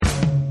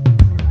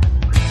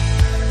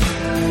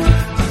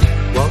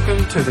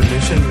to the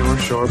Mission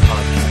North Shore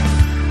podcast.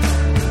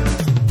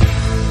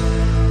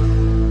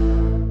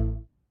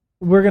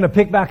 We're going to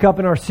pick back up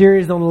in our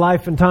series on the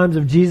life and times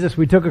of Jesus.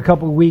 We took a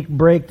couple-week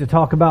break to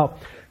talk about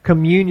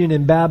communion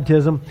and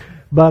baptism,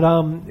 but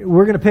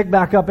we're going to pick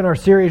back up in our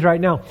series right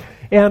now.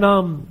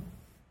 And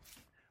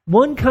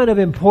one kind of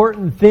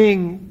important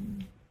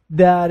thing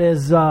that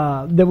is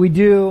that we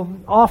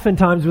do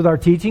oftentimes with our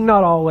teaching,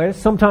 not always.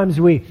 Sometimes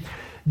we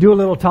do a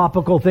little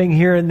topical thing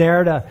here and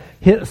there to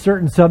hit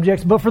certain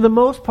subjects, but for the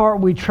most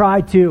part, we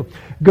try to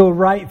go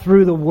right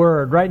through the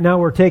Word. Right now,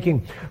 we're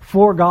taking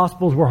 4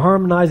 Gospels, we're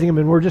harmonizing them,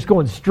 and we're just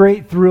going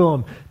straight through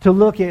them to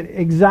look at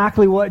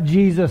exactly what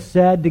Jesus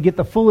said, to get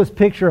the fullest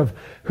picture of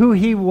who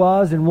He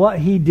was and what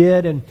He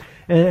did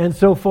and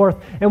so forth.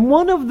 And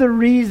one of the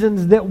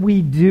reasons that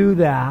we do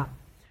that,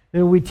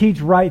 and we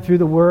teach right through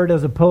the Word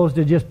as opposed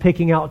to just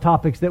picking out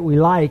topics that we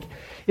like,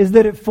 is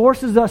that it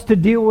forces us to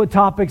deal with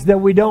topics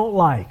that we don't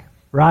like,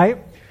 right?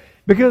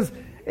 Because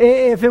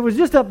if it was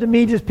just up to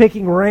me just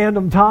picking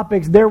random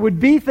topics, there would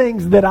be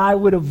things that I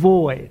would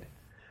avoid.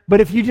 But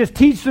if you just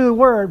teach through the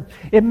Word,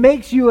 it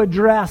makes you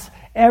address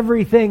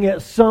everything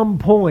at some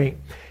point.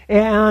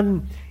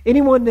 And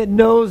anyone that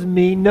knows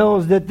me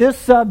knows that this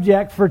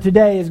subject for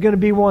today is going to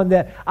be one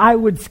that I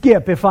would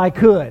skip if I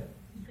could.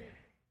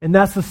 And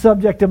that's the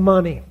subject of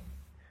money.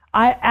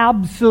 I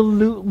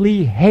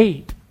absolutely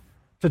hate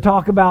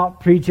to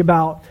preach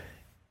about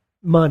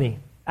money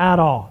at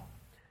all.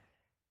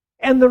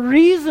 And the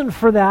reason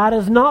for that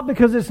is not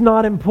because it's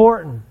not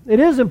important.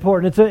 It is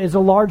important. It's a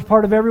large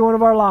part of every one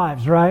of our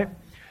lives, right?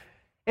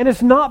 And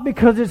it's not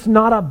because it's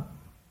not a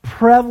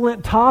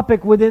prevalent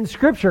topic within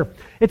Scripture.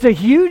 It's a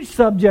huge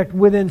subject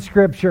within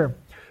Scripture.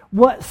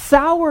 What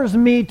sours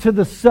me to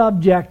the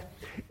subject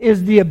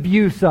is the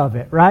abuse of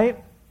it, right?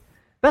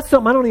 That's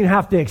something I don't even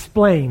have to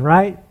explain,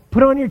 right?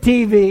 Put on your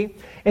TV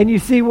and you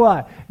see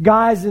what?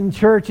 Guys in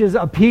churches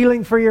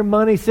appealing for your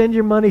money, send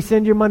your money,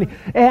 send your money.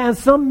 And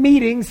some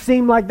meetings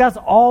seem like that's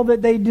all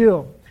that they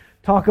do.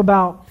 Talk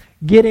about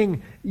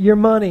getting your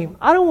money.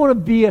 I don't want to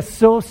be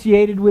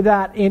associated with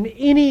that in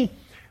any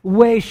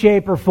way,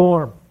 shape, or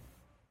form.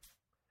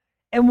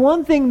 And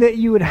one thing that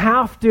you would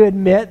have to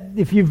admit,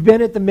 if you've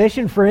been at the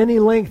mission for any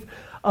length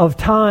of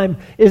time,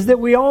 is that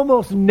we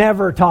almost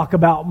never talk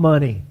about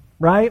money,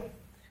 right?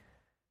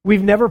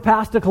 We've never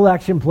passed a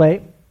collection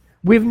plate.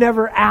 We've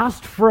never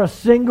asked for a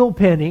single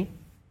penny.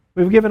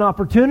 We've given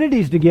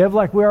opportunities to give,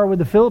 like we are with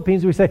the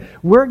Philippines. We say,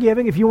 we're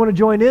giving. If you want to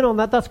join in on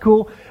that, that's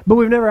cool. But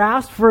we've never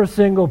asked for a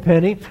single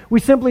penny. We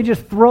simply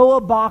just throw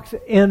a box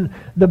in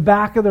the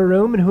back of the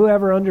room, and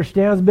whoever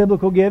understands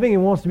biblical giving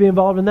and wants to be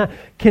involved in that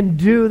can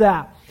do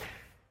that.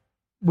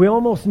 We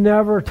almost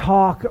never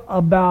talk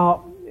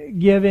about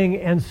giving,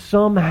 and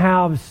some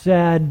have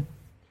said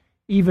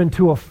even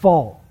to a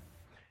fault.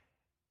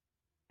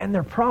 And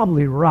they're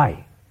probably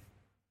right.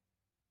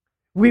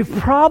 We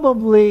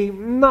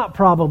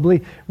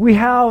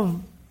have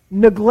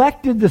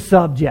neglected the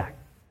subject.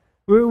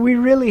 We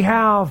really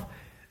have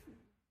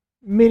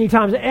many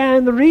times.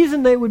 And the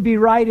reason they would be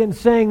right in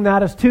saying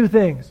that is 2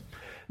 things.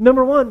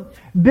 Number 1,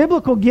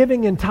 biblical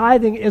giving and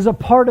tithing is a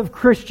part of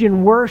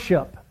Christian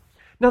worship.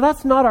 Now,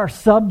 that's not our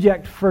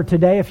subject for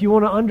today. If you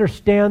want to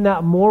understand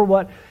that more,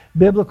 what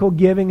biblical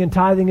giving and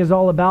tithing is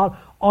all about,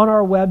 on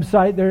our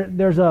website,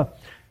 there's a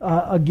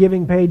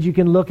giving page you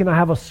can look, and I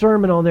have a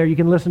sermon on there. You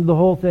can listen to the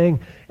whole thing.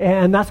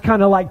 And that's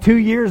kind of like 2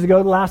 years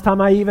ago, the last time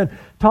I even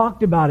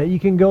talked about it. You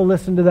can go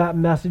listen to that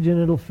message,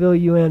 and it'll fill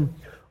you in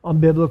on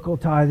biblical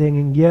tithing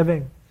and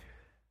giving.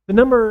 The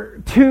number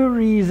 2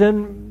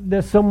 reason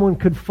that someone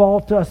could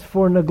fault us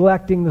for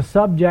neglecting the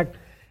subject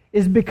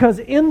is because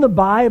in the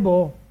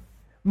Bible,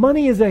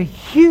 money is a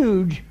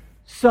huge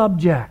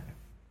subject.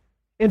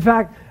 In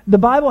fact, the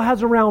Bible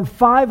has around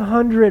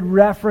 500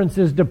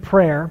 references to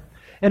prayer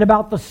and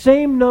about the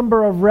same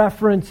number of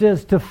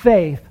references to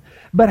faith,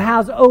 but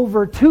has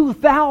over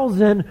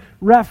 2,000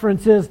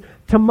 references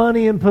to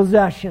money and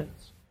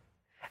possessions.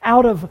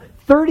 Out of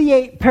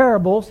 38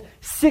 parables,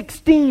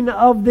 16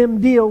 of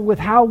them deal with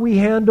how we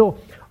handle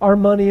our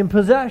money and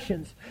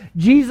possessions.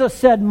 Jesus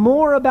said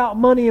more about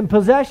money and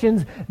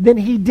possessions than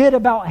He did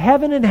about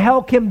heaven and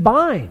hell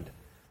combined.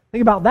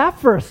 Think about that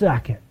for a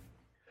second.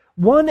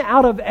 1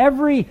 out of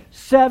every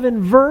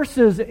 7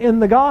 verses in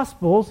the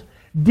Gospels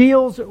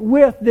deals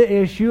with the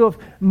issue of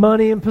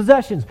money and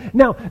possessions.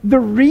 Now,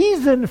 the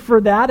reason for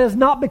that is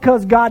not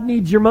because God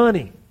needs your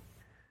money.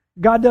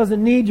 God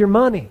doesn't need your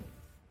money.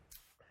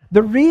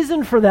 The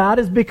reason for that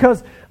is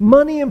because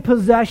money and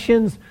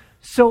possessions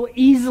so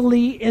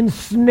easily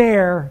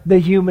ensnare the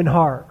human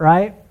heart,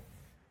 right?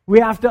 We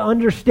have to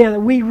understand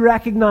that. We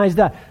recognize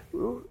that.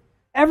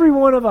 Every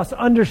one of us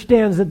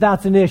understands that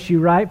that's an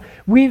issue, right?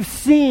 We've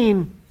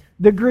seen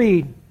the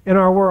greed in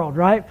our world,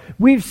 right?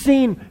 We've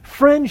seen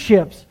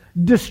friendships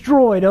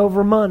destroyed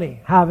over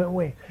money, haven't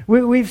we?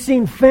 We've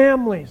seen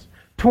families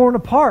torn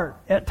apart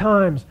at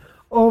times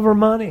over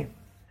money.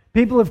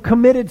 People have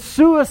committed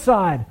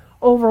suicide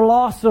over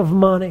loss of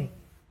money.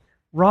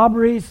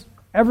 Robberies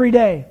every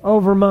day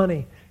over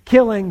money.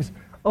 Killings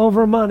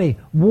over money.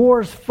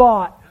 Wars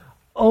fought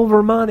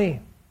over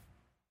money.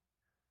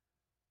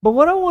 But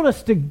what I want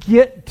us to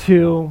get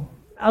to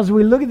as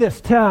we look at this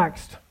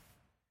text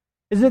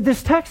is that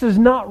this text is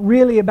not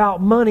really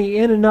about money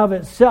in and of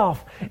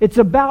itself. It's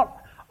about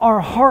our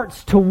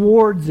hearts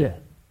towards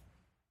it.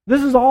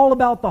 This is all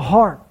about the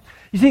heart.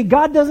 You see,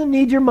 God doesn't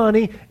need your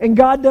money and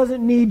God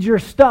doesn't need your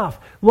stuff.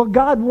 What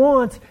God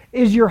wants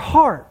is your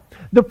heart.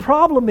 The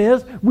problem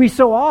is we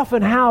so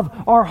often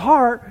have our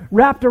heart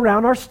wrapped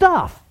around our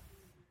stuff.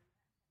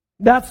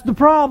 That's the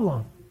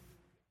problem.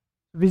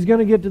 If He's going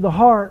to get to the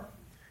heart,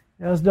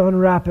 He has to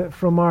unwrap it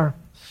from our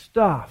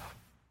stuff.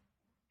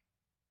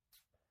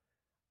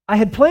 I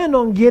had planned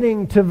on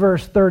getting to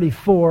verse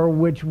 34,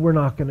 which we're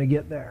not going to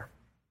get there.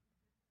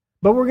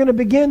 But we're going to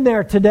begin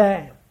there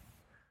today.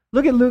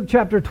 Look at Luke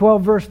chapter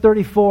 12, verse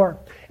 34,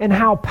 and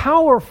how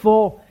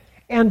powerful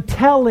and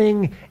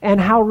telling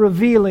and how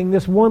revealing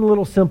this one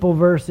little simple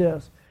verse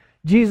is.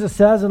 Jesus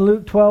says in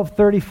Luke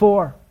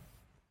 12:34,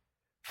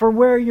 "For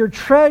where your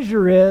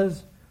treasure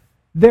is,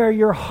 there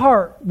your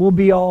heart will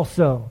be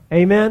also."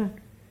 Amen?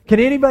 Can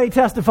anybody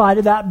testify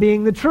to that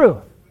being the truth?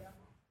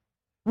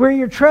 Where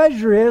your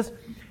treasure is,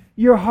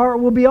 your heart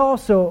will be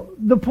also.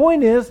 The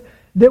point is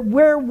that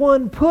where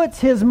one puts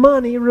his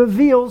money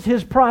reveals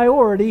his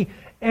priority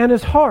and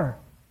his heart.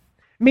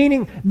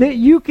 Meaning that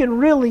you can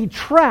really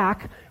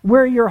track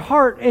where your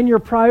heart and your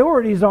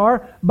priorities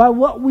are by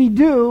what we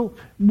do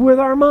with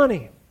our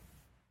money.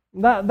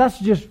 That's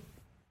just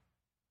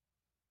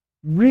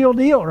real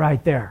deal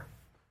right there.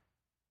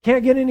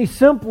 Can't get any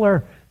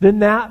simpler than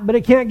that, but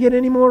it can't get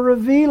any more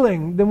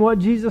revealing than what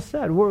Jesus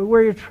said.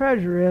 Where your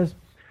treasure is,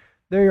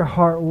 there your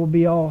heart will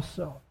be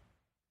also.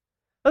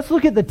 Let's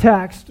look at the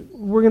text.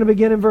 We're going to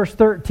begin in verse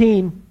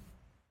 13.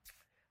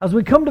 As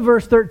we come to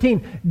verse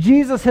 13,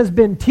 Jesus has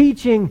been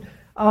teaching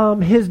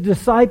His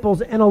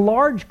disciples, and a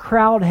large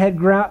crowd had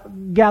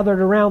gathered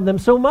around them,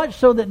 so much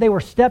so that they were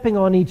stepping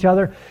on each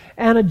other.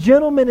 And a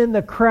gentleman in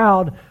the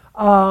crowd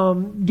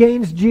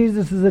gains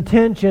Jesus'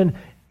 attention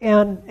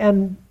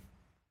and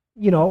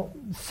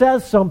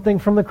says something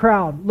from the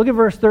crowd. Look at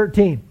verse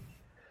 13.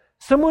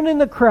 Someone in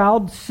the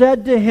crowd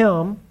said to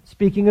him,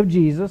 speaking of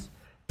Jesus,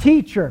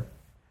 "Teacher,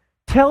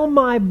 tell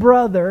my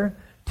brother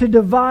to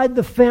divide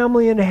the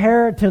family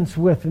inheritance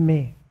with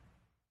me."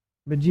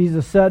 But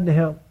Jesus said to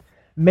him,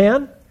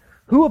 "Man,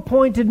 who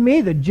appointed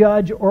me the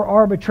judge or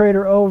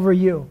arbitrator over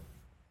you?"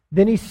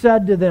 Then He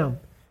said to them,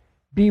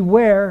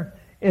 "Beware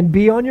and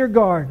be on your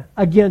guard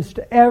against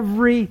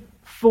every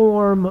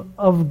form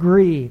of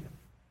greed.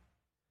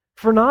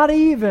 For not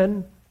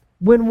even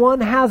when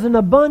one has an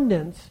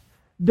abundance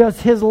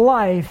does his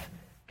life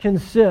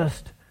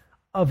consist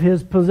of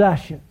his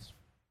possessions."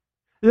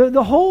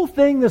 The whole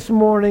thing this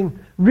morning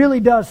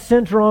really does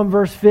center on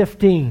verse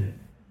 15.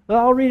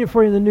 I'll read it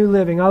for you in the New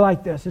Living. I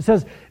like this. It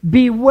says,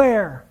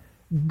 "Beware,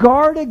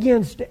 guard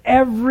against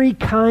every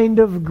kind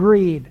of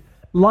greed.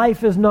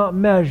 Life is not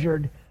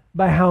measured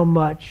by how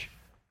much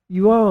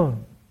you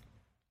own."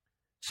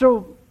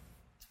 So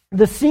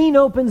the scene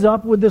opens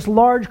up with this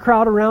large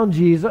crowd around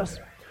Jesus.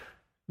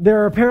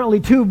 There are apparently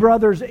two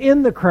brothers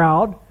in the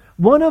crowd.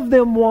 One of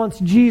them wants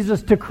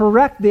Jesus to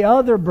correct the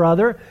other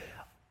brother.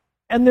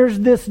 And there's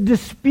this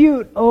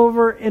dispute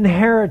over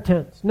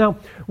inheritance. Now,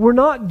 we're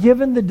not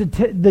given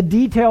the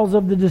details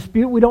of the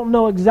dispute. We don't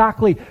know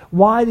exactly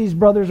why these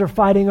brothers are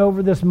fighting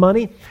over this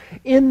money.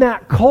 In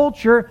that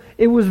culture,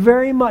 it was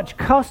very much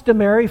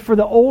customary for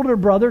the older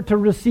brother to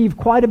receive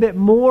quite a bit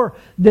more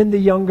than the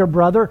younger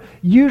brother.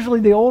 Usually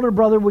the older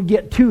brother would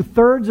get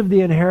 2/3 of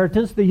the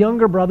inheritance. The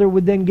younger brother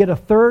would then get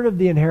 1/3 of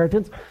the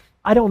inheritance.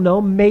 I don't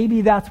know.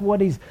 Maybe that's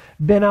what he's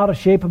been out of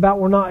shape about.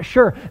 We're not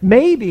sure.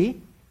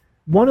 Maybe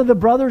one of the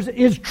brothers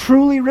is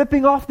truly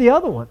ripping off the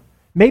other one.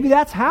 Maybe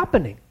that's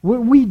happening.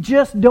 We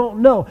just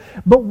don't know.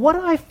 But what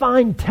I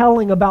find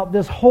telling about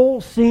this whole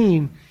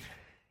scene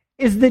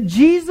is that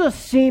Jesus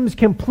seems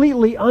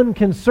completely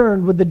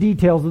unconcerned with the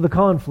details of the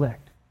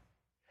conflict.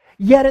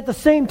 Yet at the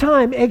same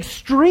time,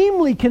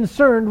 extremely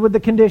concerned with the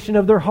condition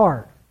of their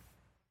heart.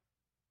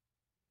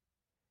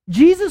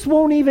 Jesus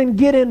won't even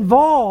get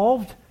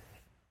involved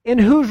in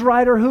who's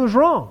right or who's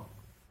wrong.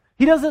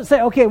 He doesn't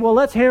say, "Okay, well,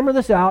 let's hammer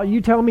this out.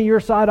 You tell me your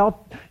side,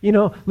 I'll,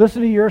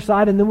 listen to your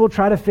side, and then we'll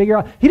try to figure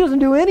out." He doesn't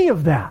do any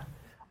of that.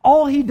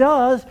 All He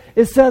does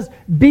is says,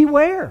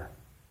 "Beware.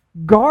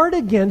 Guard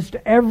against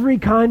every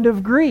kind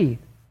of greed."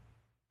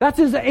 That's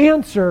His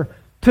answer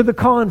to the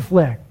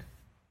conflict.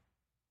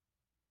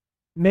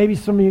 Maybe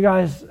some of you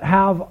guys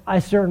have, I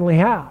certainly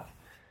have,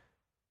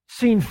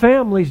 seen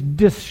families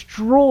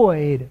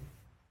destroyed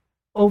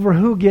over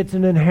who gets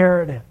an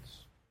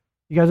inheritance.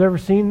 You guys ever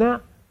seen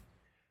that?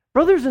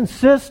 Brothers and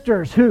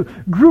sisters who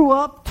grew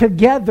up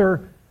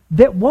together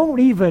that won't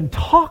even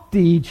talk to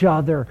each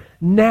other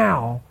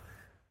now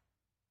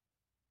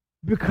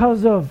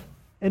because of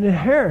an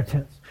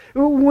inheritance.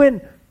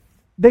 When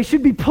they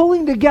should be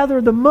pulling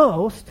together the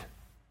most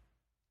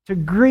to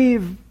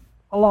grieve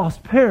a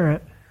lost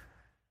parent,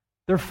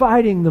 they're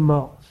fighting the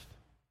most.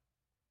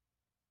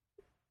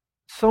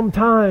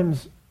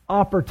 Sometimes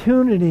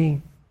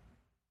opportunity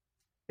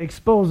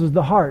exposes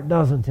the heart,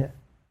 doesn't it?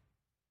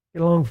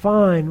 get along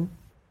fine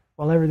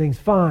while everything's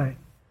fine.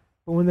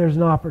 But when there's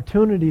an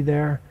opportunity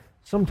there,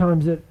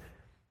 sometimes it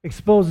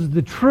exposes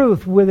the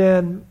truth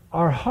within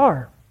our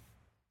heart.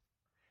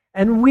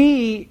 And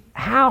we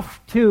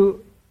have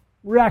to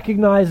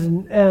recognize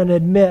and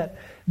admit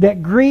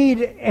that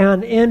greed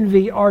and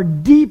envy are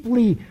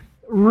deeply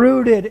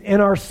rooted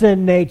in our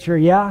sin nature,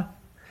 yeah?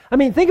 I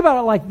mean, think about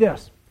it like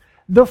this.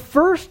 The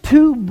first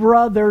two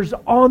brothers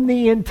on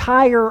the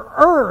entire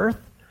earth,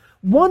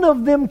 one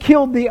of them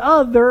killed the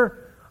other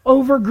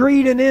over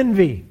greed and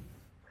envy.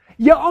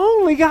 You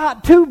only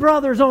got two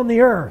brothers on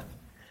the earth,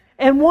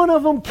 and one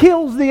of them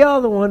kills the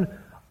other one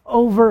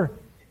over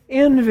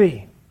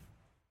envy.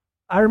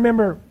 I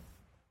remember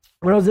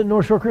when I was at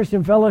North Shore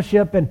Christian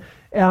Fellowship and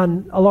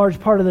a large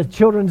part of the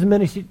children's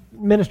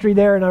ministry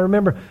there, and I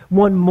remember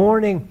one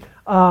morning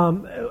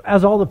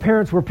as all the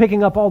parents were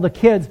picking up all the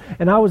kids,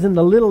 and I was in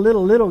the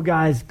little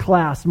guys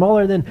class,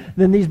 smaller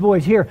than these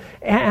boys here,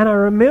 and I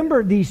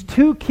remember these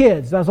two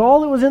kids, that's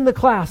all that was in the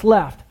class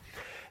left.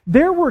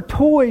 There were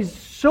toys,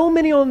 so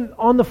many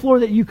on the floor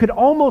that you could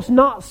almost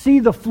not see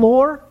the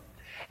floor,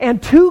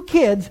 and two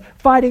kids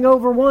fighting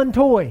over one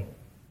toy.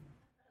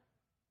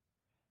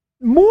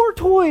 More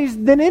toys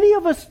than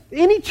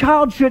any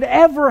child should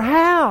ever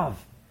have.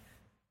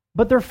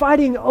 But they're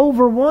fighting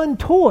over one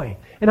toy.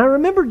 And I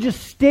remember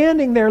just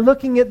standing there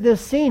looking at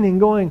this scene and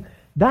going,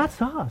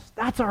 that's us.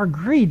 That's our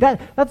greed.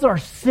 That's our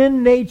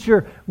sin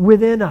nature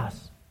within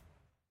us.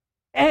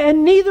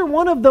 And neither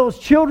one of those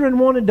children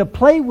wanted to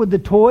play with the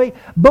toy.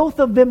 Both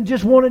of them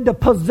just wanted to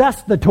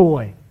possess the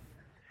toy.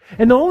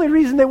 And the only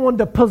reason they wanted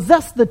to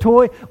possess the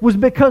toy was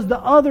because the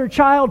other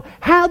child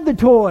had the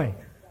toy.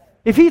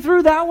 If he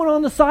threw that one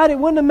on the side, it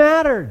wouldn't have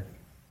mattered.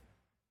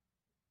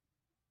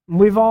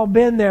 We've all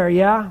been there,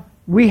 yeah?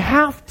 We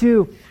have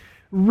to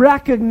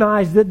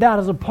recognize that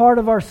is a part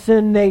of our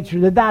sin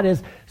nature, that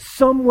is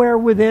somewhere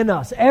within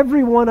us.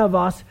 Every one of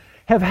us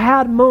have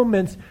had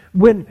moments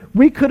when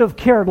we could have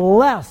cared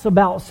less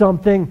about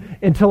something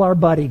until our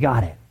buddy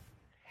got it.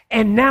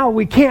 And now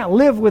we can't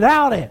live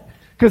without it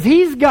because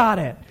he's got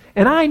it.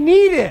 And I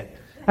need it.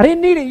 I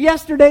didn't need it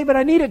yesterday, but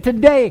I need it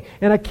today.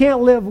 And I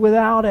can't live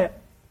without it.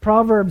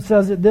 Proverbs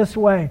says it this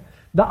way: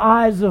 the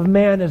eyes of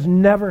man is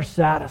never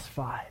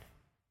satisfied.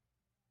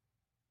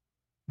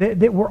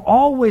 That we're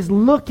always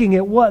looking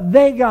at what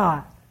they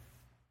got.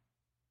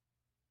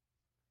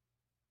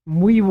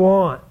 We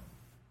want.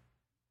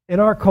 In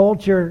our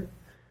culture,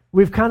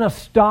 we've kind of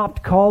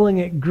stopped calling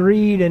it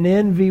greed and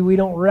envy. We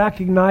don't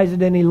recognize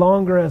it any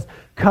longer as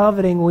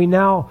coveting. We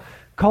now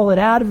call it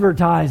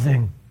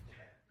advertising.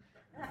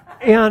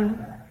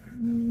 And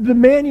the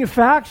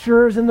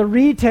manufacturers and the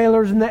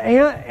retailers and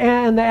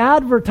the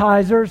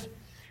advertisers,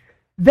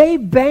 they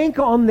bank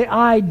on the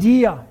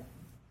idea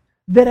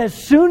that as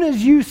soon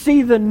as you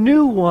see the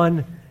new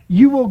one,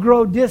 you will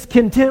grow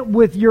discontent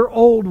with your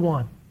old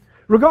one.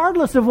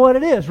 Regardless of what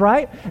it is,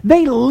 right?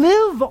 They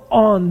live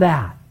on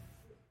that.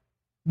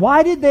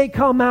 Why did they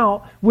come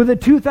out with a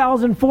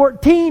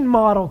 2014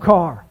 model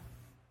car?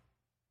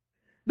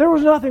 There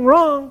was nothing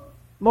wrong,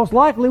 most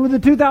likely, with the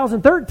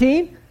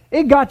 2013.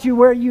 It got you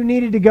where you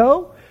needed to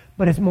go,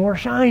 but it's more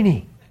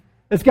shiny.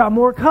 It's got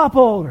more cup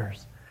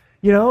holders.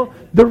 You know,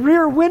 the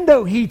rear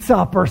window heats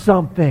up or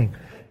something.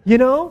 You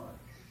know?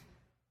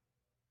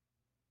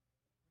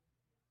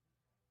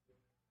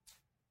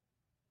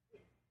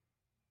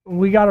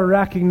 We got to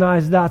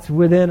recognize that's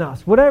within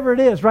us. Whatever it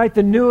is, right?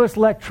 The newest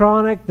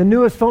electronic, the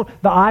newest phone,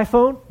 the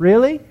iPhone,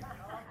 really?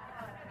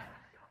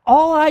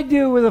 All I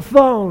do with a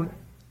phone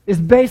is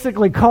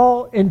basically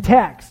call and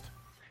text.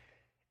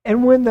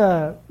 And when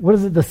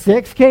the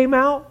 6 came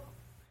out,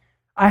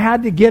 I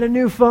had to get a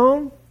new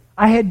phone.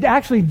 I had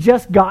actually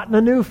just gotten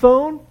a new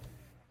phone,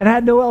 and I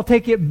had Noel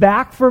take it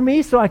back for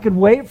me so I could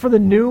wait for the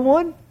new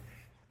one.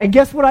 And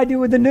guess what I do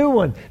with the new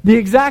one? The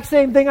exact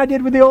same thing I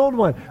did with the old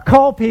one.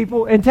 Call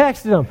people and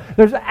text them.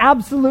 There's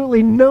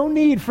absolutely no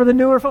need for the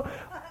newer phone.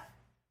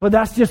 But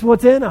that's just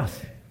what's in us.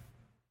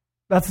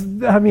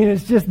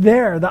 It's just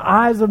there. The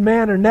eyes of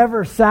man are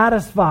never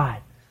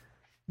satisfied.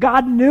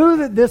 God knew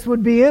that this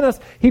would be in us.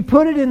 He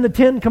put it in the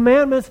 10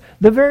 Commandments.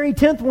 The very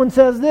 10th one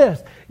says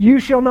this: you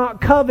shall not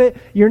covet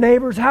your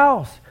neighbor's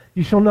house.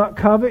 You shall not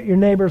covet your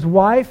neighbor's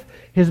wife,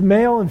 his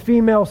male and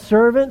female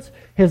servants,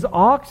 his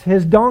ox,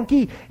 his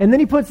donkey. And then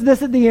he puts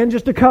this at the end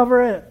just to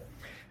cover it.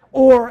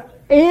 Or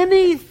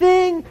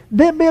anything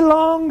that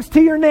belongs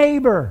to your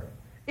neighbor.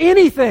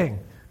 Anything.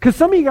 Because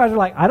some of you guys are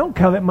like, I don't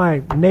covet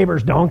my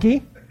neighbor's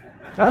donkey.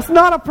 That's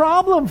not a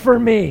problem for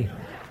me.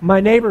 My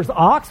neighbor's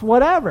ox,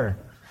 whatever.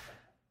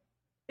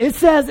 It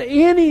says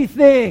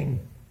anything.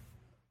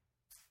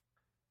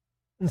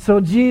 And so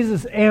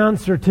Jesus'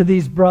 answer to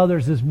these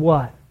brothers is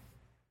what?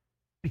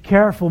 Be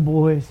careful,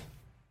 boys.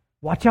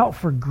 Watch out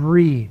for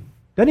greed.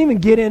 Doesn't even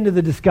get into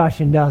the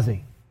discussion, does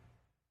he?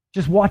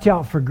 Just watch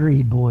out for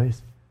greed,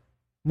 boys.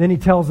 And then he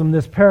tells them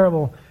this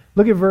parable.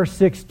 Look at verse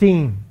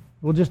 16.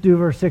 We'll just do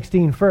verse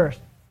 16 first.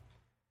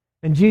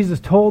 And Jesus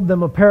told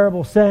them a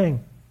parable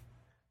saying,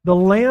 the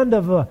land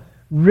of a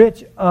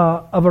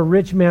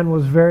rich man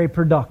was very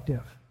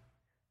productive.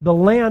 The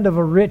land of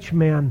a rich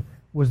man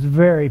was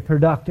very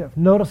productive.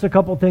 Notice a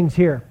couple things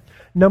here.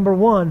 Number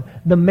one,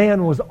 the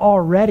man was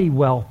already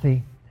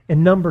wealthy.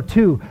 And number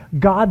two,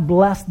 God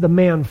blessed the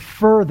man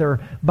further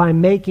by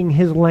making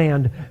his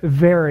land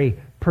very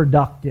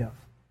productive.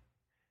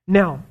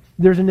 Now,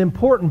 there's an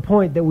important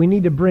point that we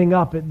need to bring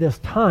up at this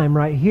time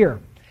right here.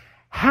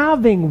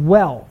 Having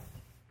wealth,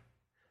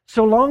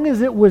 so long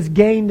as it was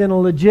gained in a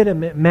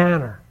legitimate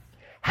manner,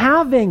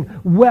 having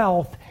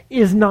wealth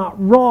is not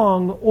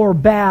wrong or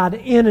bad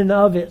in and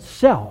of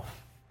itself.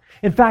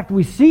 In fact,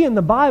 we see in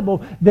the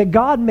Bible that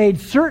God made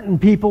certain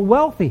people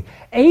wealthy.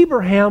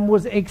 Abraham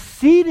was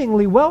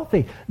exceedingly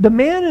wealthy. The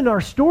man in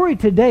our story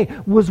today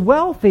was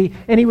wealthy,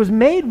 and he was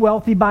made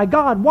wealthy by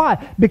God.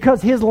 Why?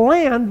 Because his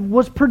land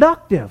was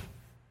productive.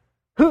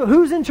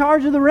 Who's in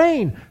charge of the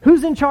rain?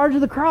 Who's in charge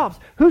of the crops?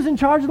 Who's in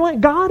charge of the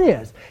land? God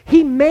is.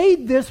 He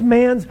made this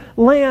man's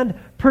land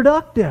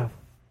productive.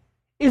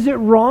 Is it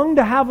wrong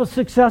to have a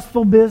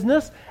successful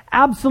business?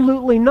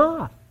 Absolutely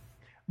not.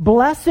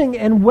 Blessing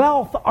and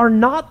wealth are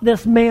not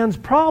this man's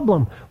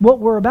problem. What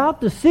we're about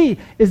to see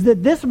is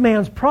that this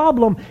man's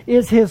problem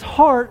is his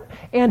heart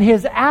and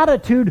his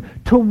attitude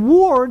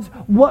towards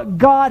what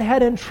God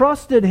had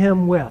entrusted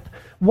him with.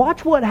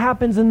 Watch what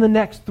happens in the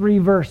next 3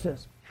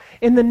 verses.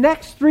 In the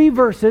next 3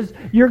 verses,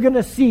 you're going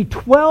to see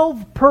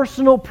 12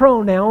 personal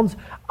pronouns,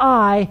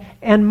 I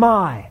and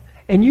my.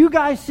 And you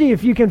guys see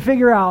if you can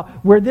figure out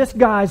where this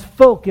guy's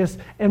focus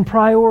and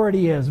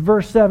priority is.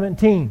 Verse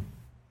 17.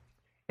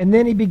 And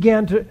then he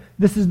began to,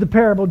 this is the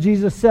parable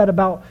Jesus said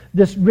about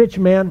this rich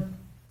man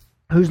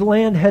whose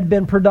land had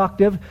been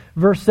productive.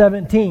 Verse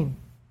 17.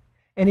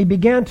 And he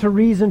began to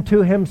reason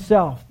to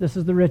himself, this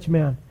is the rich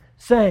man,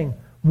 saying,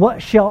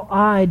 what shall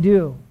I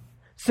do,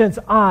 since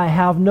I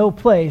have no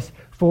place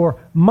for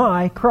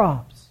my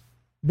crops?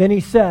 Then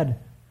he said,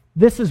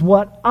 this is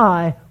what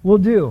I will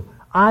do.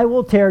 I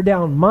will tear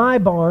down my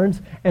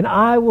barns, and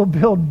I will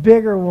build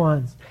bigger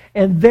ones.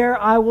 And there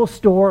I will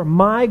store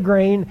my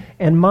grain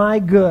and my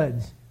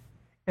goods.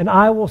 And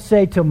I will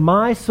say to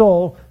my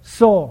soul,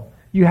 soul,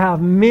 you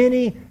have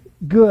many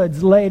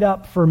goods laid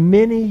up for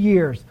many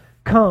years.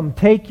 Come,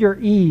 take your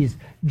ease.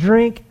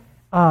 Take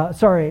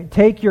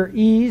your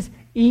ease,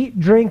 eat,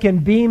 drink,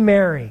 and be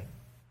merry.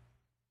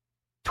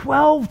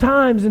 12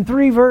 times in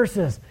 3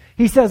 verses,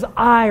 he says,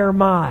 I or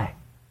my.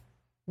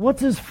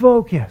 What's his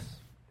focus?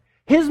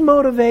 His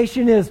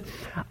motivation is,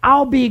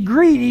 I'll be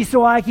greedy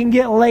so I can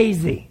get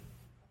lazy.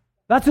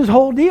 That's his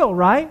whole deal,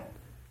 right?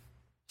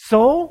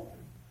 Soul,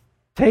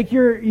 take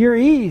your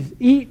ease.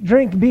 Eat,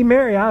 drink, be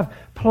merry. I have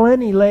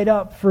plenty laid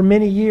up for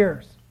many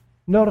years.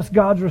 Notice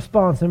God's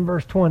response in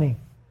verse 20.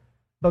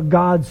 But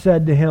God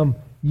said to him,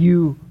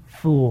 you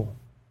fool.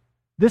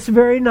 This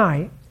very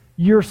night,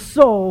 your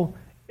soul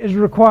is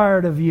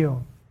required of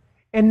you.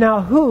 And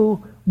now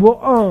who will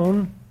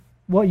own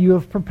what you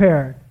have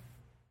prepared?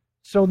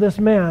 So is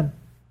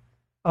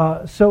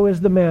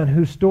the man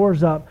who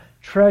stores up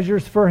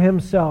treasures for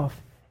himself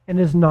and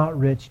is not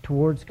rich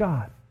towards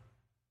God.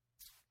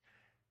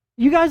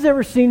 You guys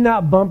ever seen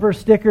that bumper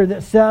sticker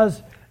that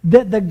says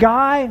that the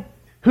guy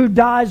who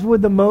dies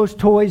with the most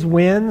toys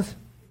wins?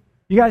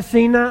 You guys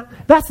seen that?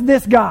 That's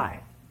this guy.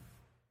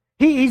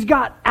 He's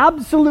got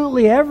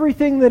absolutely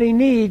everything that he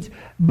needs,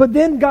 but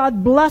then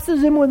God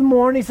blesses him with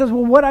more, and he says,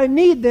 well, what I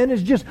need then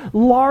is just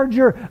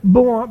larger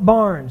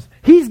barns.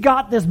 He's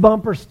got this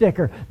bumper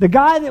sticker. The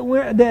guy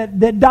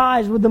that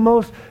dies with the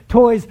most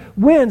toys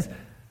wins.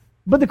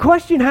 But the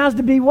question has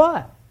to be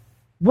what?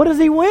 What does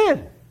he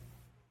win?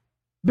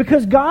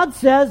 Because God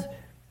says,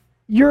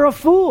 you're a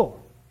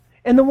fool.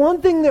 And the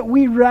one thing that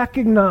we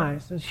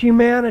recognize as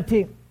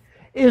humanity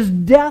is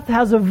death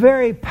has a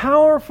very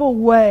powerful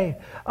way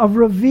of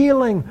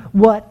revealing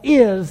what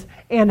is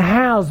and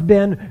has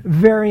been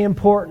very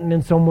important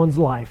in someone's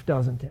life,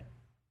 doesn't it?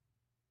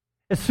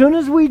 As soon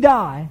as we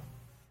die,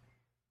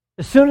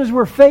 as soon as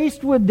we're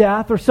faced with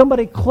death or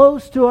somebody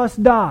close to us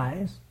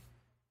dies,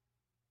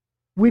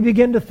 we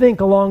begin to think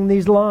along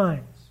these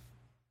lines.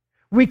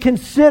 We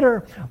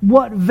consider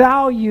what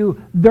value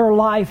their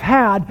life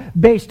had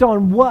based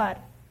on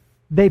what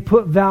they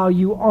put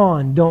value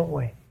on, don't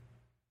we?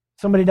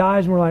 Somebody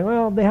dies and we're like,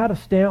 well, they had a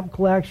stamp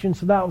collection,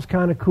 so that was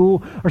kind of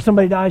cool. Or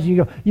somebody dies and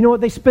you go, you know what?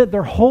 They spent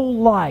their whole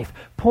life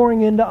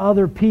pouring into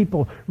other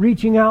people,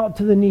 reaching out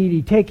to the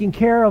needy, taking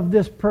care of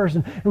this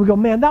person. And we go,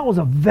 man, that was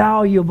a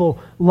valuable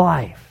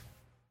life.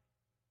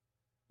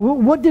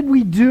 What did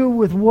we do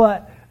with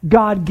what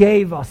God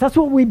gave us? That's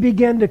what we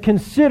begin to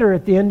consider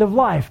at the end of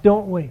life,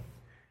 don't we?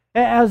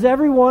 As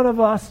every one of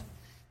us,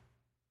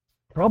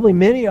 probably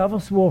many of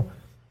us will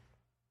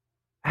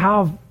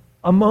have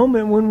a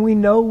moment when we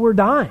know we're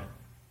dying.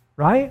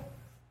 Right?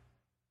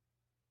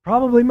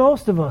 Probably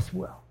most of us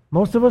will.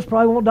 Most of us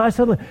probably won't die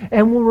suddenly.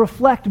 And we'll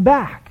reflect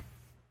back.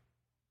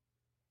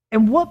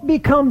 And what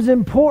becomes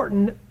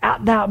important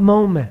at that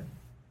moment?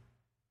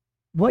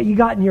 What you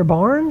got in your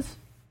barns?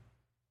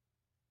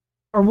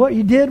 Or what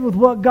you did with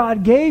what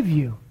God gave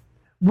you?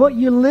 What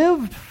you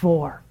lived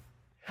for?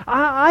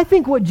 I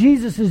think what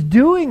Jesus is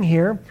doing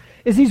here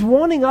is He's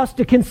wanting us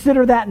to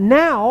consider that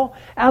now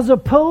as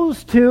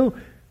opposed to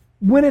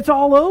when it's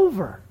all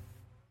over.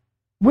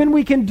 When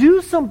we can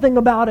do something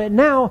about it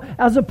now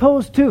as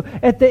opposed to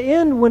at the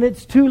end when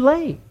it's too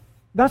late.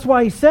 That's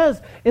why He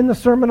says in the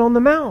Sermon on the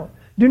Mount,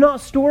 do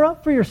not store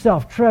up for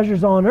yourself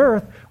treasures on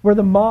earth where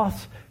the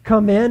moths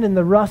come in and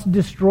the rust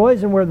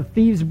destroys and where the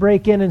thieves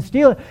break in and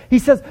steal it. He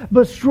says,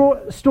 but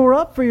store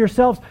up for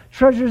yourselves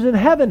treasures in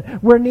heaven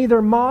where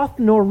neither moth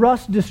nor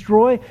rust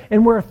destroy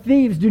and where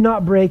thieves do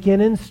not break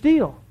in and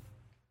steal.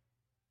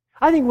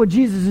 I think what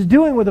Jesus is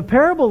doing with a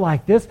parable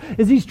like this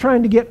is He's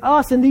trying to get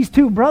us and these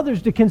two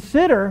brothers to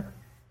consider,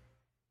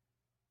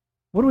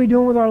 what are we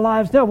doing with our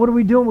lives now? What are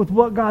we doing with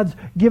what God's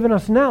given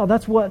us now?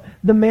 That's what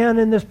the man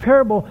in this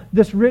parable,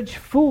 this rich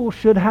fool,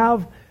 should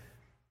have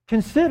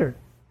considered.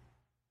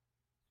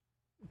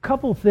 A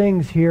couple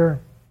things here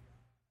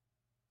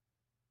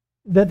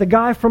that the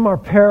guy from our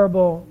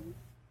parable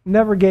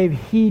never gave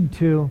heed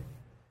to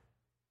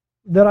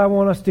that I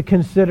want us to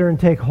consider and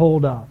take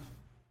hold of.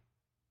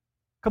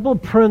 A couple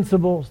of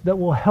principles that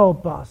will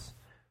help us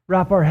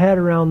wrap our head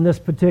around this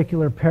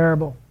particular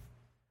parable.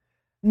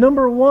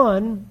 Number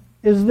one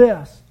is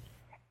this: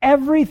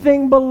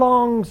 everything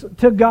belongs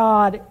to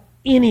God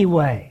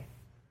anyway.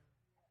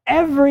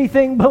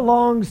 Everything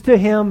belongs to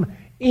Him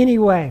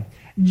anyway.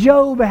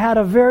 Job had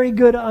a very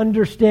good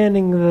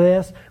understanding of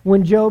this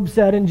when Job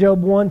said in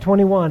Job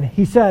 1:21,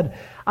 he said,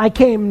 I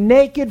came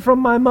naked from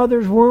my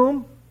mother's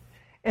womb,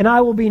 and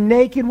I will be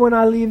naked when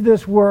I leave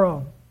this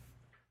world.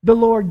 The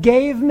Lord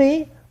gave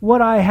me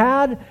what I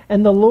had,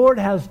 and the Lord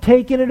has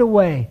taken it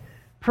away.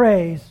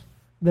 Praise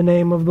the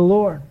name of the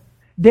Lord.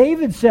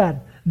 David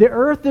said, the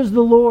earth is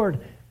the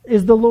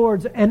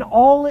Lord's, and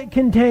all it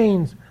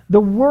contains,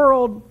 the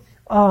world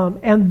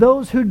and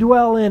those who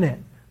dwell in it.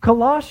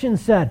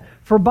 Colossians said,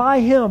 for by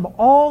Him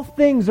all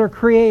things are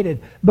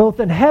created, both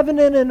in heaven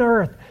and in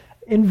earth,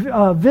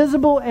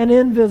 visible and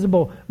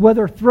invisible,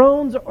 whether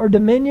thrones or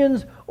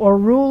dominions or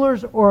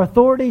rulers or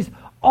authorities.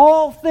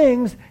 All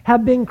things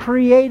have been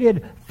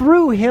created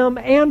through Him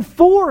and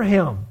for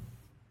Him.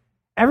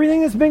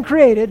 Everything that's been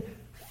created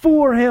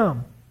for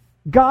Him.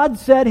 God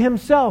said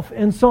Himself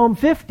in Psalm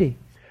 50,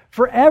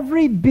 for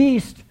every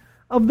beast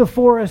of the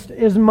forest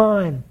is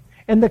mine,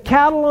 and the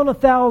cattle on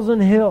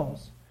 1,000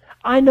 hills.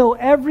 I know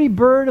every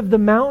bird of the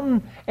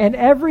mountain, and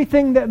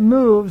everything that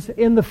moves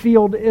in the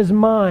field is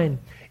mine.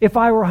 If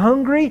I were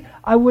hungry,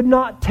 I would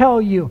not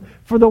tell you,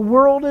 for the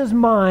world is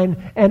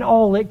mine and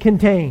all it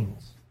contains.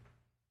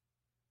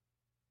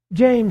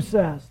 James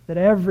says that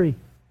every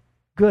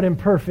good and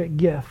perfect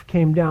gift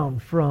came down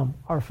from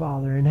our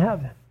Father in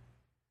heaven.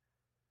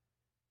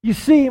 You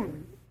see,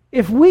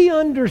 if we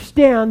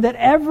understand that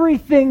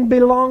everything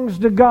belongs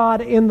to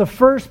God in the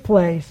first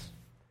place,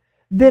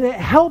 then it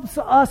helps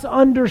us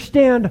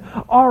understand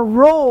our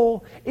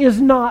role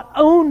is not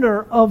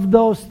owner of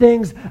those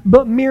things,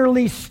 but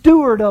merely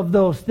steward of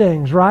those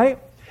things, right?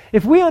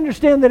 If we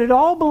understand that it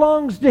all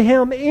belongs to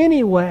Him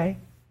anyway,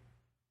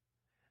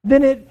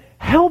 then it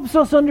helps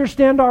us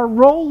understand our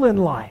role in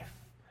life.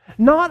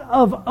 Not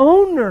of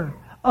owner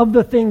of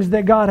the things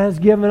that God has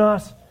given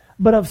us,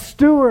 but of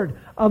steward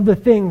of the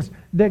things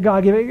that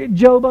God gave.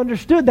 Job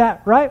understood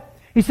that, right?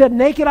 He said,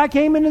 naked I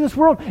came into this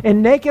world,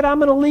 and naked I'm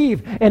going to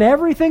leave. And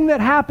everything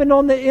that happened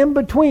on the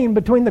in-between,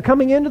 between the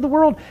coming into the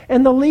world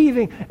and the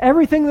leaving,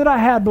 everything that I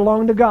had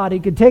belonged to God. He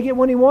could take it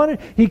when He wanted.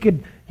 He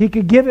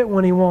could give it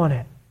when He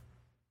wanted.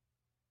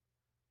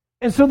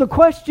 And so the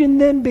question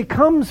then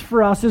becomes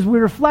for us, as we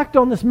reflect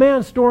on this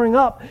man storing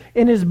up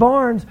in his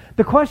barns,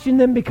 the question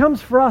then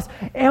becomes for us,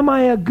 am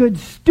I a good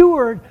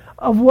steward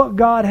of what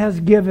God has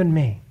given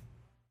me?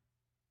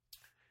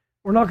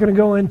 We're not going to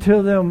go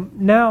into them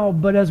now,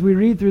 but as we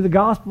read through the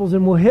Gospels,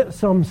 and we'll hit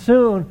some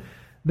soon,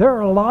 there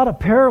are a lot of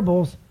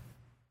parables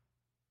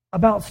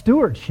about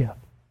stewardship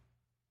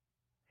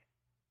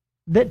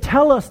that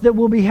tell us that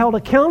we'll be held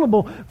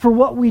accountable for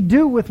what we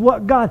do with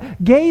what God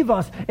gave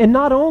us. And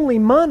not only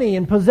money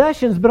and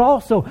possessions, but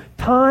also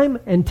time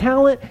and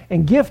talent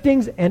and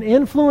giftings and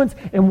influence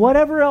and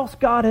whatever else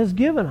God has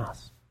given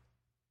us.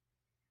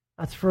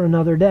 That's for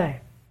another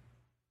day.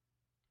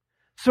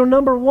 So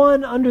number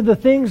one, under the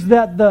things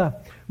that the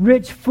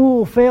rich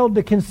fool failed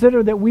to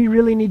consider that we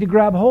really need to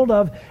grab hold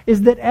of,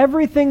 is that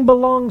everything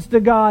belongs to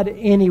God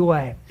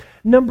anyway.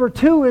 Number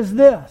two is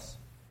this: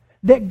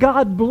 that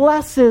God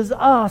blesses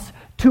us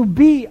to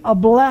be a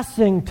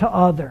blessing to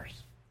others.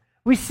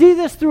 We see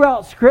this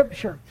throughout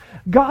Scripture.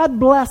 God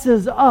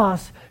blesses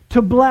us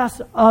to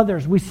bless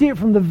others. We see it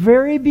from the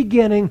very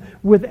beginning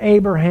with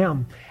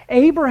Abraham.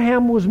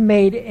 Abraham was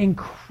made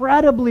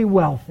incredibly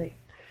wealthy.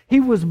 He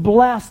was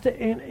blessed,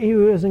 and he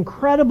was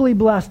incredibly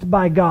blessed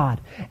by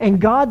God. And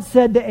God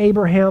said to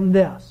Abraham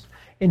this,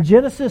 in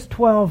Genesis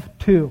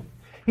 12:2.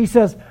 He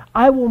says,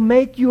 I will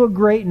make you a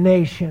great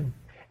nation,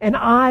 and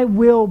I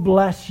will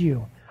bless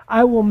you.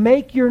 I will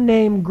make your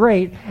name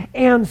great,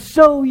 and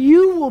so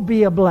you will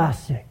be a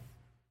blessing.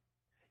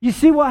 You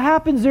see what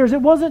happens there is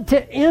it wasn't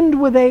to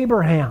end with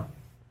Abraham.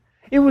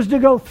 It was to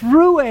go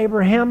through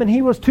Abraham, and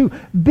he was to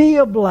be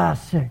a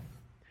blessing.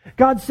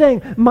 God's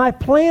saying, my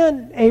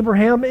plan,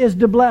 Abraham, is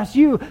to bless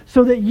you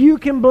so that you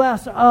can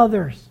bless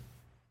others.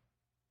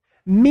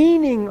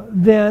 Meaning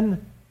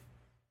then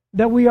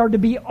that we are to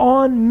be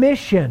on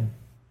mission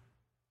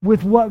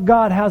with what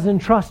God has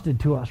entrusted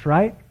to us,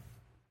 right?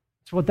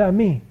 That's what that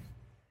means.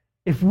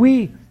 If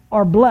we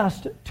are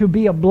blessed to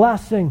be a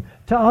blessing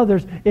to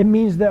others, it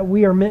means that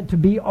we are meant to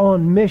be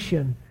on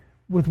mission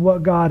with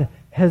what God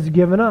has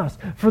given us.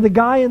 For the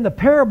guy in the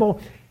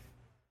parable,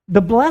 the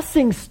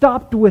blessing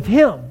stopped with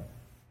him.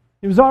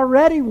 He was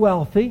already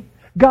wealthy.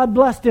 God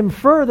blessed him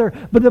further,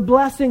 but the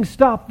blessing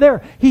stopped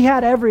there. He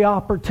had every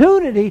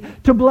opportunity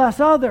to bless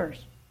others,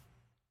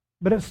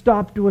 but it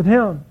stopped with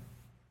him.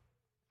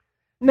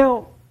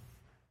 Now,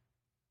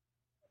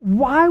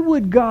 why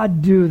would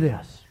God do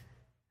this?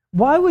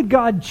 Why would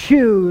God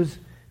choose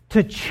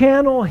to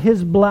channel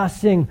His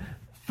blessing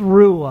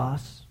through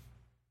us?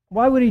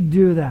 Why would He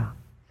do that?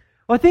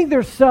 Well, I think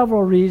there's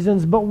several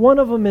reasons, but one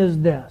of them is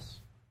this.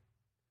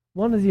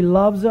 One is He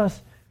loves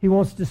us. He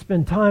wants to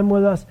spend time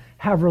with us,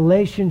 have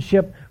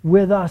relationship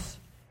with us,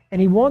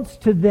 and He wants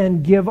to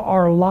then give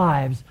our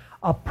lives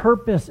a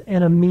purpose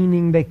and a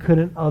meaning they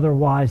couldn't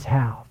otherwise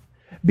have.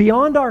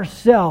 Beyond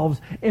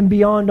ourselves and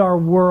beyond our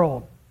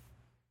world.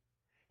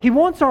 He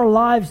wants our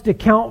lives to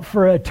count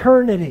for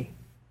eternity.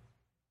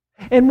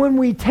 And when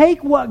we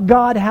take what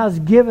God has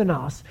given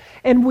us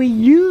and we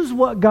use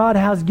what God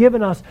has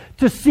given us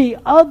to see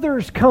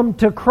others come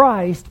to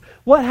Christ,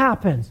 what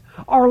happens?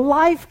 Our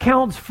life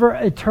counts for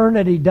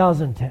eternity,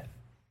 doesn't it?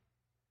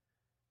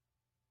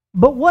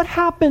 But what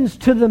happens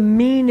to the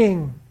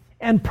meaning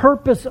and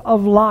purpose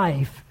of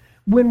life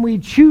when we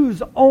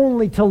choose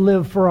only to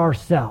live for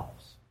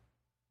ourselves?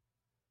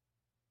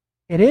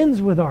 It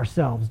ends with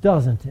ourselves,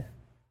 doesn't it?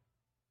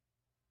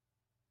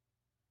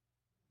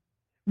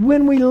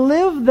 When we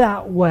live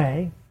that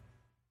way,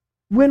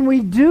 when we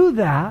do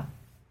that,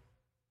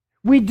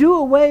 we do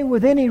away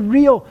with any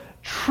real,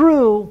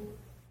 true,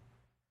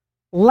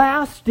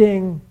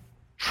 lasting,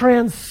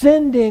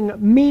 transcending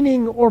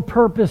meaning or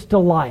purpose to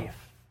life.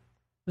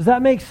 Does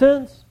that make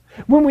sense?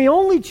 When we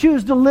only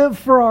choose to live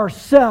for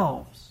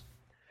ourselves,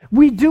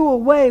 we do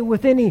away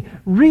with any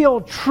real,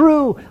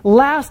 true,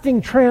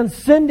 lasting,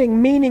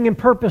 transcending meaning and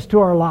purpose to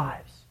our lives.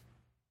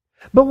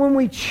 But when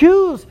we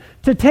choose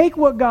to take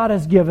what God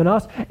has given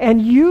us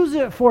and use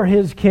it for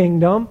His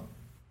kingdom,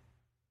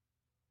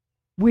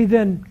 we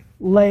then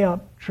lay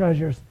up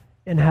treasures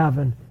in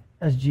heaven,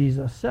 as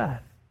Jesus said.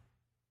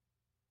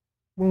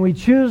 When we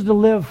choose to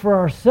live for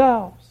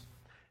ourselves,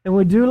 and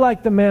we do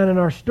like the man in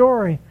our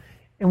story,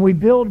 and we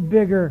build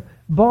bigger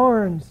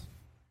barns,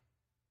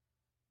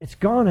 it's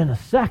gone in a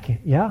second,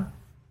 yeah?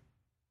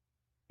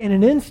 In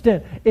an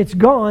instant, it's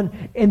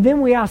gone, and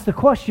then we ask the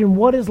question,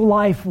 what is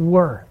life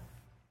worth?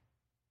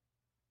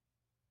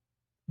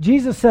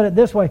 Jesus said it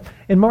this way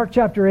in Mark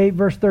chapter 8,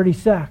 verse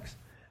 36.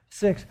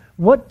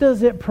 What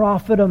does it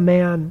profit a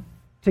man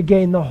to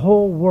gain the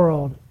whole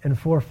world and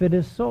forfeit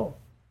his soul?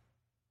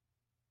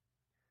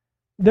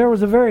 There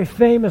was a very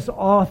famous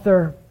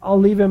author, I'll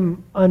leave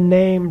him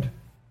unnamed,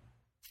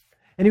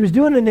 and he was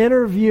doing an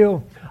interview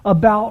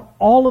about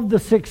all of the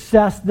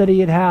success that he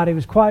had had. He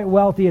was quite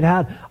wealthy, had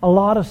had a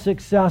lot of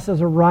success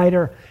as a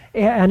writer,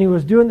 and he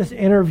was doing this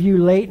interview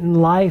late in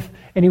life,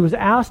 and he was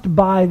asked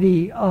by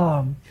the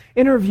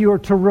interviewer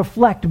to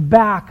reflect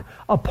back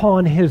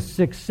upon his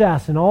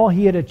success and all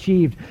he had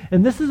achieved.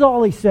 And this is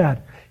all he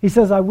said. He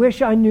says, I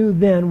wish I knew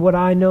then what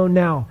I know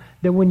now,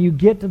 that when you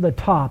get to the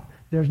top,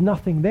 there's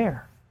nothing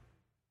there.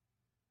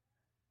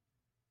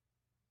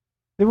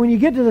 That when you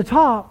get to the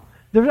top,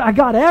 I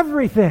got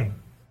everything.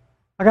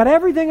 I got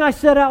everything I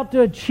set out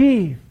to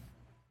achieve.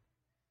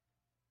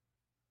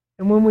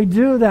 And when we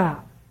do that,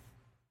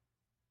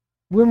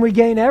 when we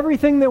gain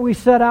everything that we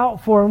set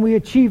out for and we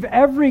achieve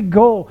every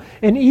goal,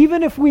 and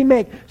even if we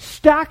make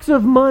stacks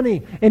of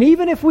money, and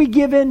even if we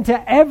give in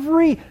to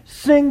every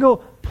single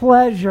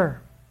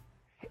pleasure,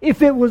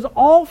 if it was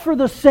all for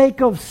the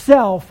sake of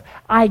self,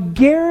 I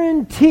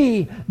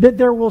guarantee that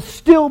there will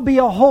still be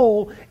a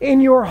hole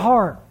in your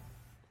heart.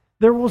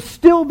 There will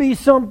still be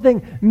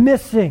something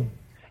missing.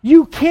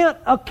 You can't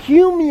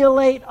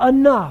accumulate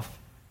enough.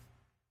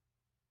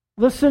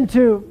 Listen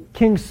to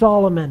King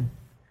Solomon.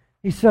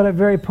 He said it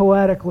very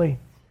poetically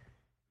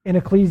in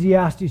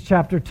Ecclesiastes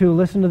chapter 2.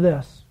 Listen to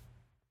this.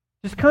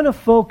 Just kind of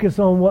focus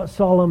on what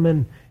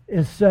Solomon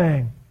is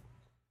saying.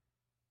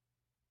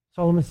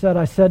 Solomon said,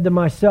 I said to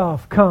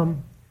myself,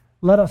 come,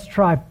 let us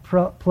try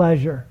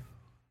pleasure.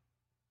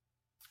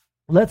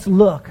 Let's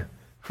look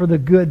for the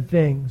good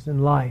things in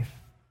life.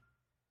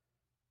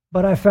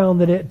 But I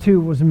found that it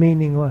too was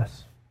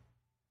meaningless.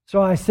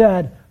 So I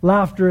said,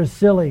 laughter is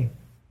silly.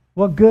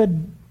 What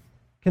good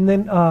does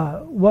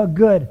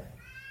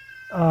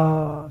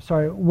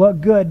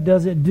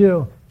it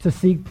do to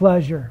seek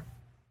pleasure?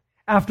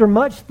 After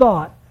much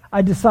thought,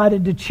 I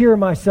decided to cheer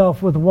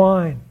myself with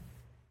wine,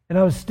 and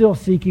I was still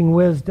seeking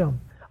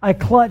wisdom. I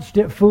clutched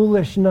at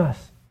foolishness,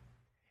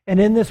 and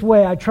in this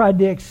way I tried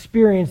to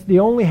experience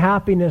the only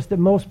happiness that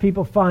most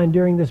people find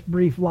during this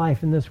brief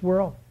life in this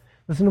world.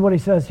 Listen to what he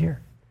says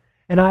here.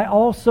 And I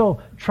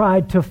also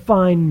tried to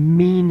find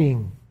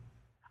meaning.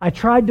 I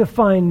tried to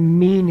find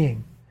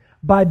meaning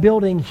by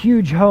building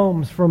huge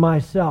homes for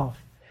myself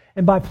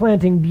and by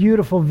planting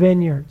beautiful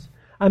vineyards.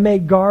 I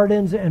made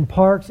gardens and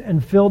parks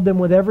and filled them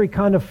with every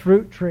kind of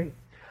fruit tree.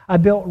 I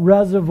built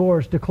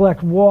reservoirs to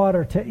collect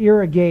water to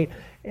irrigate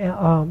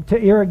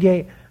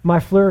my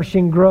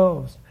flourishing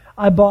groves.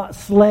 I bought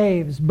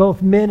slaves,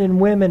 both men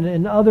and women,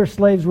 and other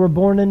slaves were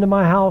born into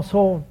my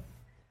household.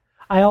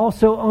 I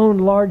also owned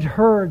large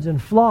herds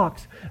and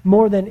flocks,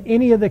 more than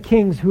any of the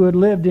kings who had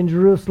lived in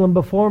Jerusalem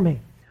before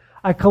me.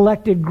 I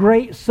collected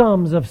great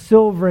sums of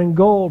silver and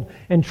gold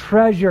and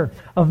treasure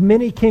of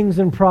many kings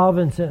and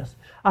provinces.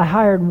 I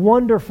hired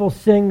wonderful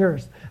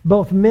singers,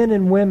 both men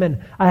and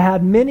women. I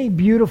had many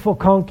beautiful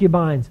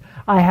concubines.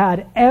 I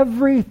had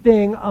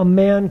everything a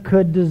man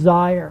could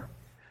desire.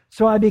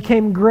 So I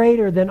became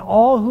greater than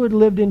all who had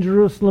lived in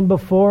Jerusalem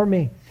before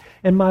me,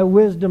 and my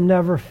wisdom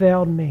never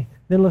failed me.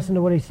 Then listen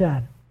to what he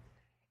said.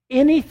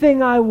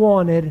 Anything I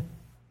wanted,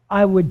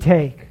 I would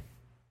take.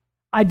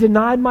 I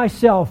denied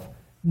myself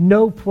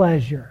no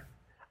pleasure.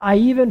 I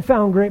even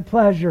found great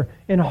pleasure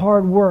in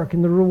hard work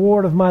and the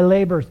reward of my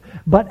labors.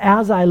 But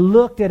as I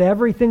looked at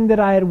everything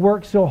that I had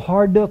worked so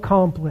hard to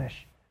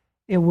accomplish,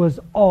 it was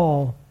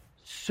all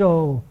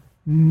so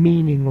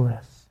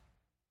meaningless.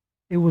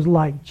 It was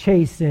like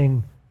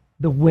chasing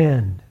the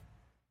wind.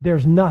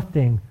 There's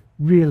nothing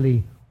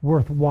really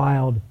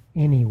worthwhile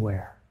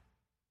anywhere.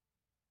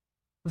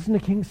 Listen to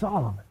King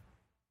Solomon.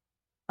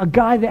 A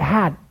guy that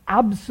had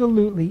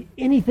absolutely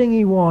anything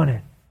he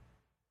wanted,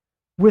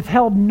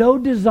 withheld no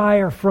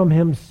desire from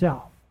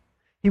himself.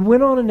 He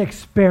went on an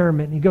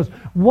experiment. He goes,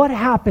 what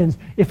happens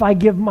if I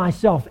give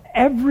myself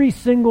every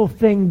single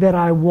thing that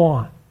I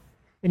want?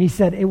 And he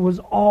said it was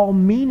all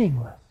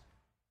meaningless.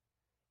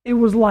 It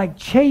was like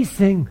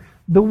chasing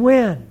the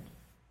wind.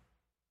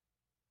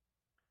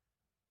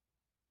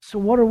 So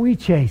what are we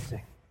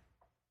chasing?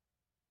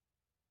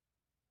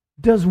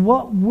 Does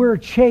what we're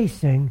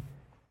chasing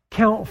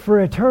count for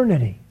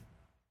eternity?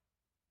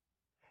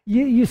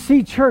 You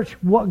see, church,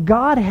 what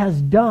God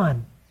has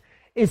done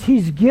is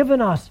He's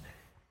given us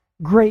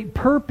great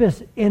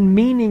purpose and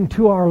meaning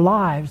to our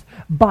lives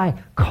by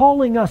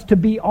calling us to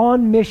be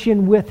on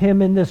mission with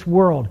Him in this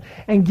world,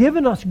 and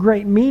given us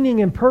great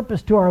meaning and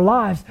purpose to our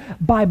lives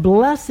by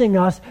blessing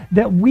us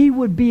that we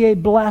would be a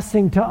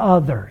blessing to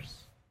others.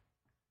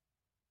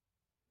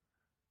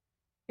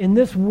 In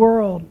this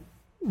world,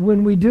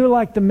 when we do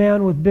like the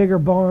man with bigger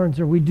barns,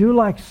 or we do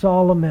like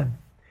Solomon,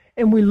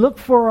 and we look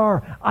for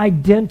our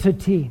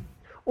identity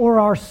or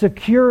our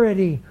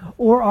security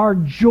or our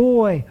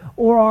joy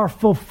or our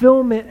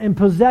fulfillment and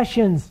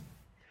possessions,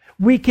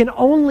 we can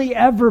only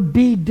ever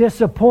be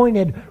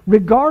disappointed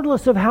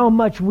regardless of how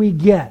much we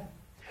get,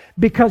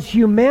 because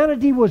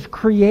humanity was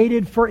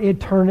created for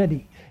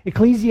eternity.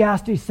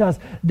 Ecclesiastes says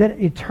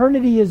that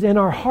eternity is in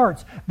our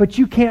hearts, but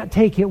you can't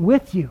take it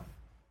with you.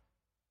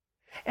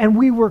 And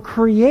we were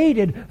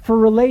created for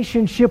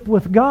relationship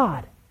with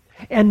God.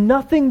 And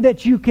nothing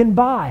that you can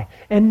buy,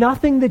 and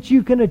nothing that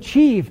you can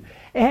achieve,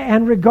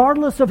 and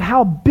regardless of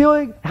how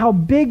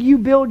big you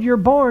build your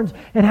barns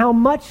and how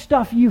much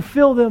stuff you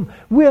fill them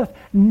with,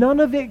 none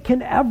of it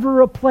can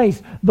ever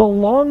replace the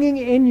longing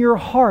in your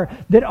heart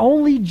that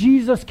only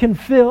Jesus can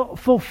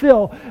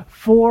fulfill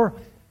for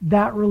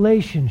that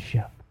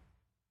relationship.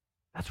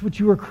 That's what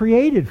you were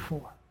created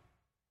for.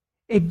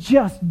 It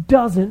just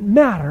doesn't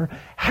matter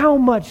how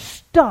much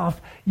stuff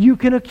you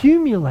can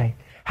accumulate,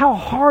 how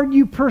hard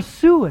you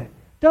pursue it,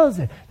 does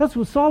it? That's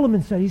what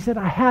Solomon said. He said,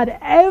 I had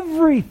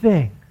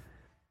everything,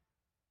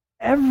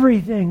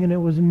 and it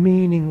was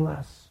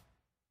meaningless.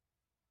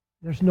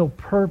 There's no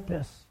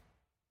purpose,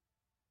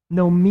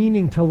 no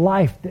meaning to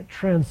life that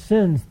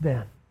transcends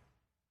then.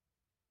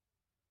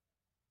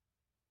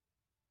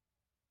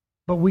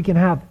 But we can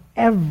have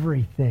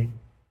everything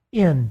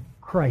in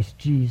Christ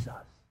Jesus.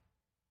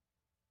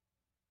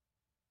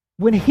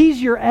 When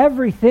He's your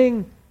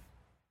everything,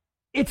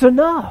 it's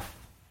enough.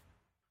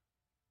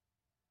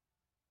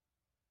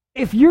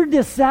 If you're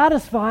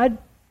dissatisfied,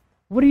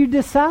 what are you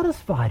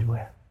dissatisfied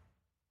with?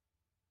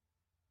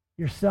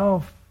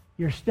 Yourself,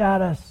 your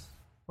status,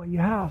 what you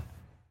have.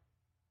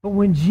 But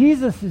when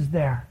Jesus is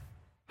there,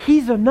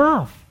 He's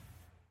enough.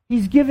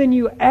 He's given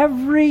you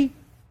every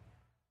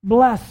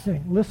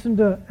blessing. Listen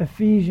to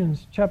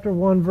Ephesians chapter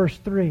 1, verse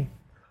 3.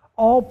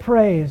 All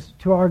praise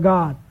to our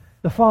God,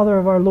 the Father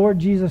of our Lord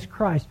Jesus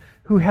Christ,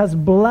 who has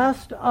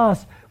blessed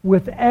us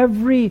with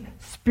every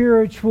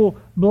spiritual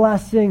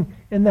blessing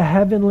in the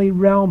heavenly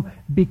realm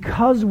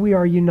because we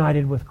are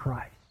united with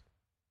Christ.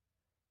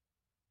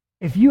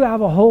 If you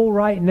have a hole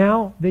right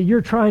now that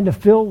you're trying to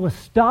fill with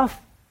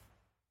stuff,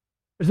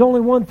 there's only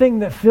one thing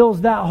that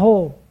fills that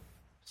hole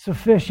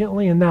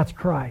sufficiently, and that's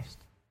Christ.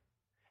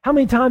 How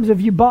many times have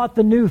you bought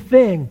the new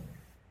thing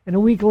and a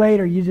week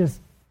later you just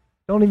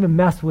don't even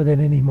mess with it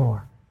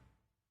anymore?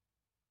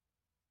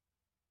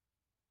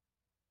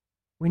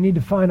 We need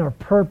to find our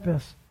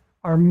purpose,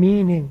 our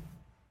meaning,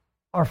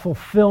 our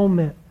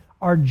fulfillment,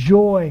 our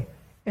joy,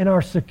 and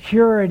our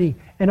security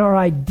and our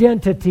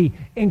identity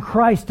in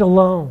Christ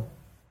alone.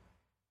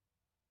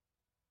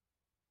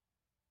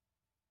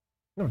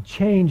 Lord,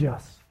 change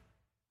us.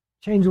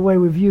 Change the way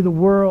we view the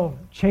world.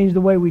 Change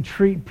the way we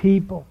treat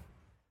people.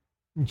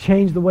 And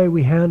change the way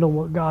we handle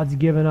what God's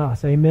given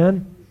us.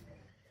 Amen?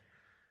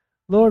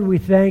 Lord, we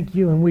thank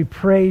you and we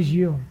praise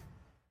you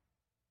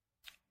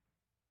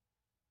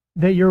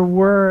that your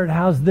word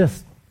has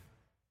this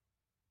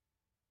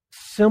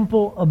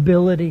simple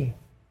ability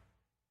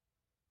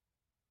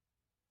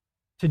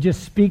to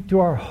just speak to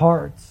our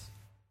hearts.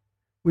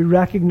 We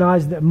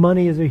recognize that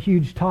money is a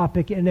huge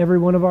topic in every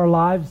one of our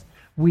lives.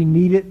 We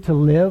need it to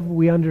live.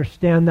 We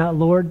understand that,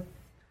 Lord.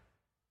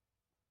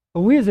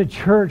 But we as a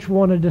church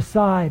want to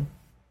decide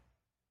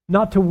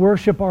not to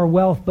worship our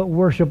wealth, but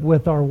worship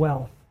with our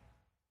wealth.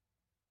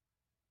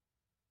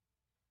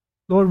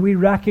 Lord, we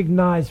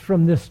recognize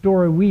from this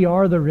story we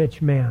are the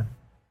rich man.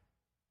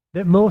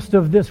 That most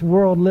of this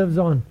world lives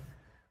on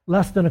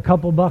less than a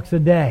couple bucks a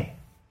day.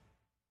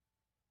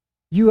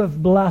 You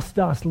have blessed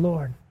us,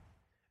 Lord.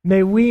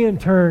 May we in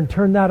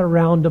turn that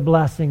around to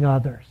blessing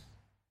others.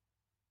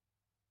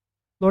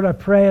 Lord, I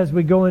pray as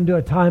we go into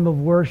a time of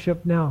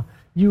worship now,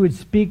 you would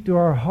speak to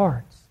our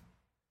hearts.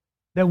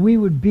 That we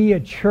would be a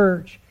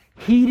church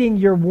heeding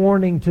your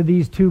warning to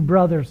these two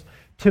brothers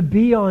to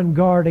be on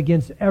guard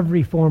against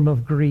every form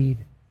of greed.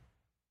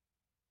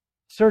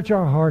 Search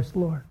our hearts,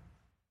 Lord.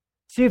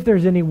 See if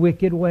there's any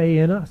wicked way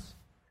in us.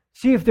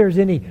 See if there's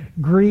any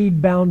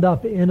greed bound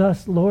up in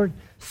us, Lord.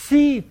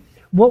 See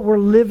what we're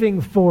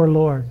living for,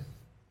 Lord.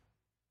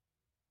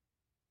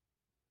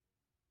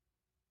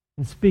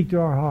 And speak to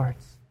our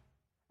hearts.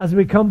 As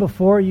we come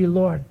before you,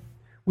 Lord,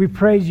 we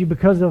praise you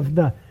because of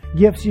the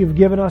gifts you've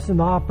given us and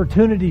the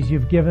opportunities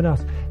you've given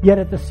us. Yet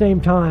at the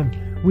same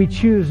time, we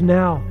choose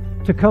now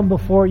to come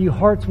before you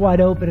hearts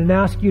wide open and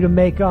ask you to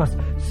make us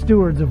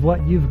stewards of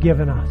what you've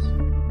given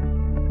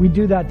us. We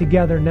do that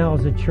together now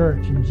as a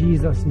church. In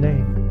Jesus'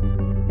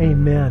 name,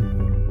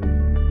 amen.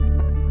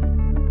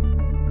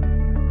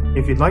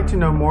 If you'd like to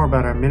know more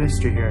about our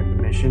ministry here at The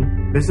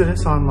Mission, visit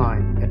us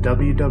online at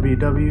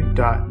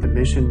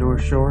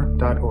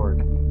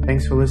www.themissionnorthshore.org.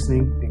 Thanks for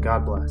listening, and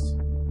God bless.